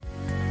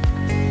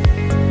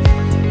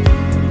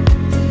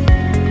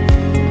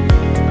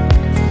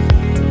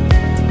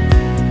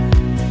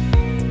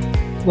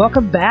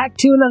Welcome back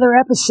to another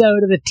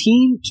episode of the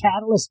Teen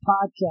Catalyst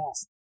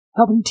Podcast,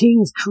 helping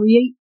teens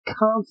create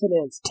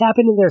confidence, tap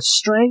into their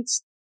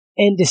strengths,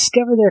 and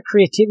discover their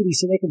creativity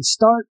so they can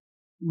start,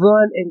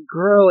 run, and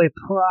grow a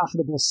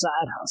profitable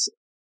side hustle.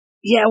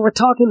 Yeah, we're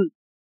talking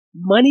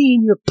money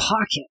in your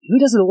pocket. Who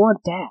doesn't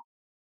want that?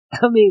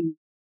 I mean,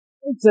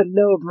 it's a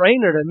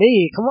no-brainer to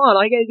me. Come on,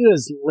 all you gotta do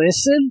is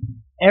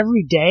listen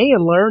every day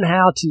and learn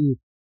how to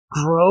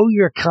grow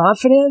your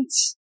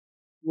confidence.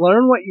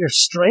 Learn what your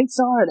strengths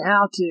are and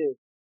how to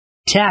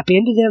tap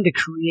into them to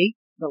create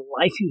the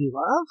life you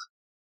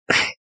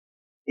love?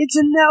 It's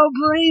a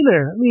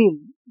no-brainer. I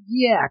mean,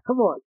 yeah, come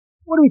on.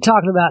 What are we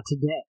talking about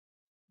today?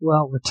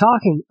 Well, we're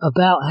talking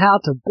about how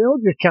to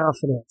build your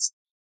confidence.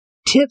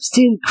 Tips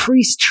to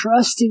increase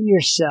trust in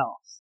yourself.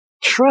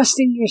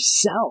 Trusting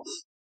yourself.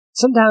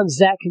 Sometimes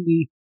that can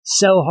be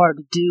so hard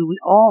to do. We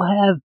all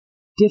have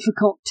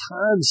difficult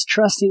times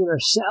trusting in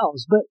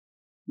ourselves, but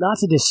not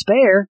to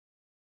despair.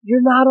 You're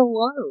not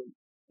alone.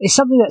 It's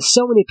something that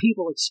so many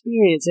people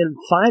experience and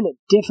find it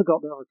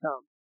difficult to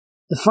overcome.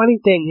 The funny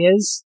thing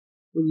is,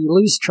 when you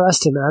lose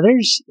trust in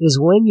others is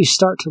when you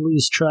start to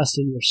lose trust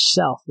in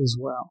yourself as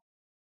well.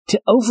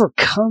 To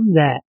overcome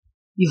that,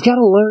 you've got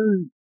to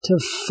learn to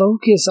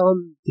focus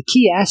on the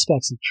key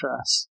aspects of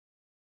trust.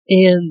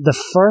 And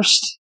the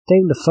first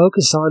thing to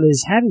focus on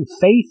is having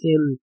faith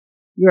in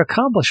your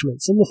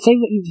accomplishments and the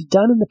thing that you've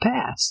done in the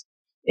past.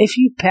 If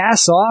you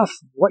pass off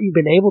what you've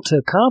been able to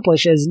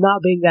accomplish as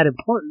not being that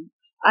important,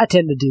 I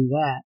tend to do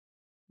that.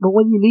 But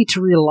when you need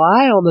to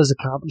rely on those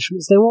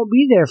accomplishments, they won't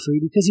be there for you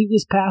because you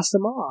just passed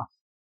them off.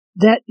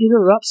 That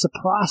interrupts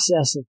the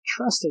process of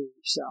trusting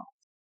yourself.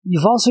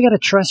 You've also got to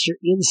trust your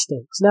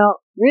instincts. Now,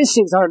 your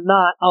instincts are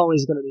not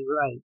always going to be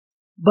right,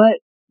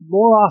 but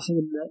more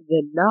often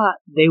than not,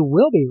 they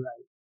will be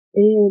right.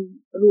 And,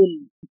 I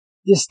mean,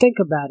 just think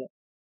about it.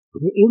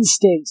 Your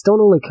instincts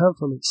don't only come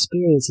from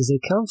experiences,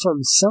 they come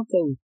from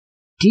something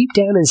deep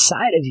down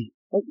inside of you.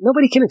 Like,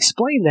 nobody can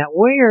explain that,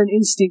 where an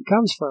instinct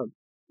comes from.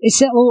 It's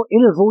that little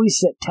inner voice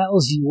that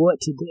tells you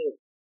what to do.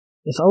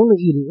 If only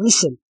you'd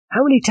listen.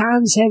 How many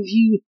times have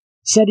you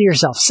said to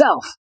yourself,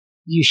 "Self,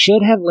 you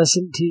should have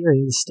listened to your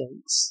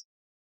instincts"?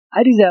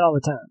 I do that all the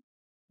time.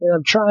 And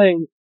I'm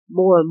trying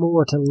more and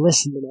more to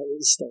listen to my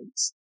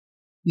instincts.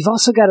 You've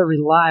also got to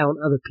rely on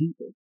other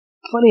people.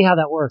 Funny how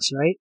that works,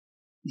 right?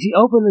 If you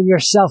open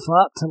yourself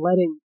up to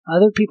letting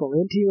other people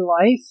into your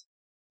life,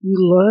 you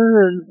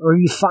learn or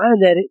you find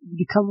that you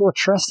become more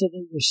trusted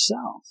in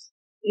yourself.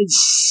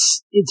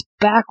 It's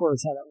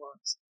backwards how that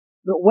works.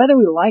 But whether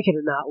we like it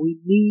or not, we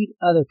need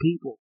other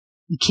people.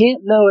 You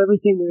can't know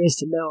everything there is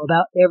to know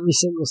about every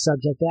single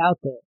subject out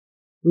there.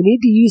 We need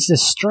to use the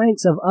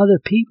strengths of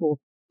other people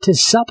to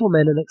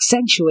supplement and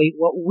accentuate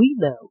what we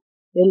know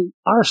in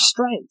our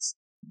strengths.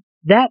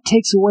 That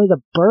takes away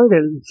the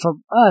burden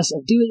from us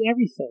of doing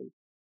everything.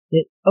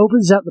 It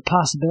opens up the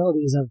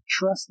possibilities of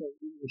trusting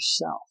in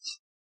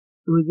yourself.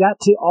 And we've got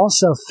to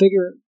also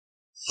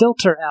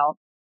filter out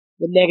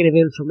the negative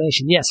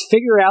information. Yes,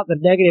 figure out the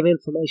negative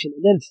information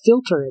and then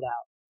filter it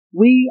out.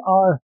 We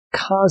are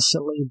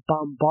constantly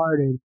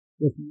bombarded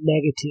with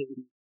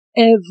negativity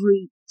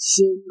every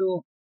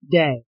single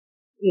day.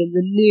 In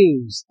the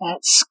news,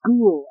 at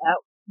school, at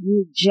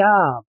your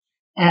job,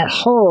 at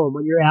home,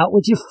 when you're out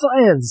with your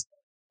friends.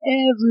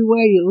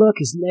 Everywhere you look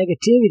is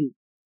negativity.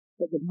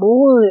 But the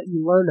more that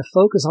you learn to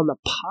focus on the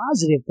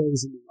positive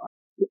things in your life,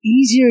 the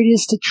easier it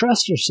is to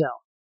trust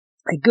yourself.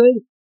 A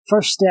good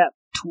first step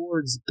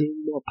towards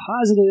being more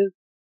positive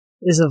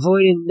is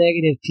avoiding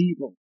negative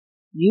people.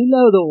 You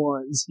know the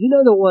ones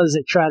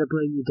that try to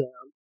bring you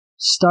down.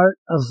 Start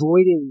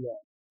avoiding them.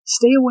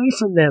 Stay away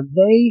from them.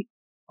 They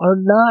are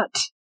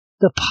not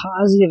the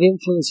positive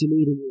influence you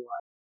need in your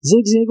life.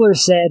 Zig Ziglar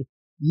said,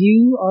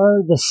 "You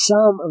are the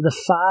sum of the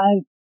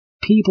 5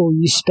 people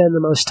you spend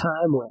the most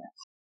time with."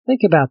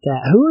 Think about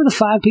that. Who are the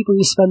 5 people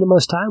you spend the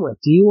most time with?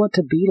 Do you want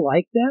to be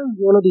like them? Do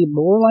you want to be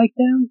more like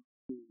them?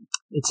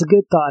 It's a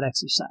good thought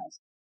exercise.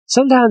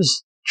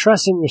 Sometimes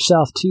trusting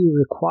yourself, too,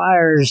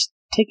 requires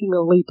taking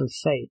a leap of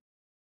faith.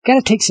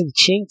 Got to take some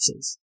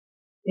chances.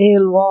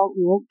 And while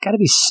we got to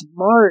be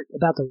smart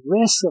about the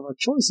risks of our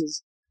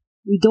choices,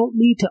 we don't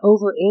need to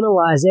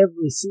overanalyze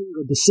every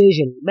single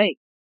decision we make.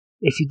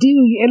 If you do,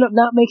 you end up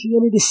not making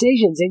any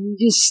decisions and you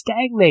just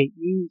stagnate.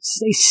 You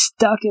stay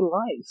stuck in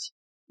life.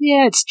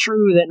 Yeah, it's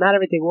true that not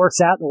everything works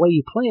out the way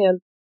you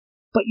plan,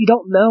 but you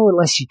don't know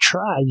unless you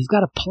try. You've got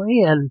to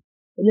plan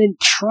and then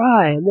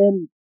try, and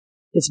then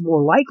it's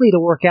more likely to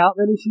work out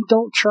than if you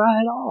don't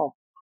try at all.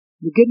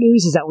 The good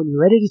news is that when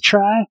you're ready to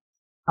try,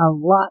 a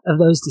lot of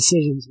those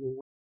decisions will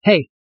work.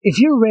 Hey, if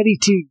you're ready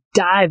to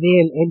dive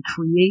in and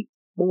create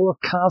more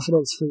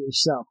confidence for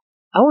yourself,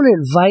 I want to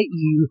invite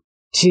you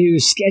to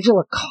schedule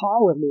a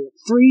call with me, a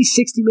free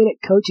 60-minute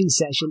coaching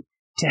session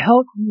to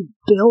help you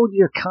build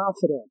your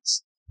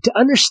confidence, to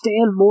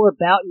understand more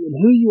about you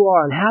and who you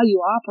are and how you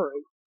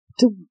operate,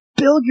 to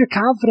build your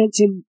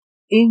confidence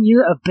in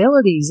your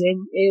abilities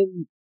and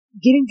in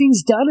getting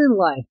things done in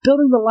life,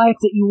 building the life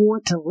that you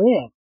want to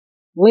live.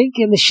 Link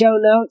in the show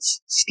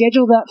notes.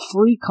 Schedule that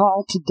free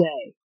call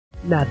today.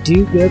 Now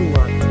do good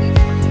work.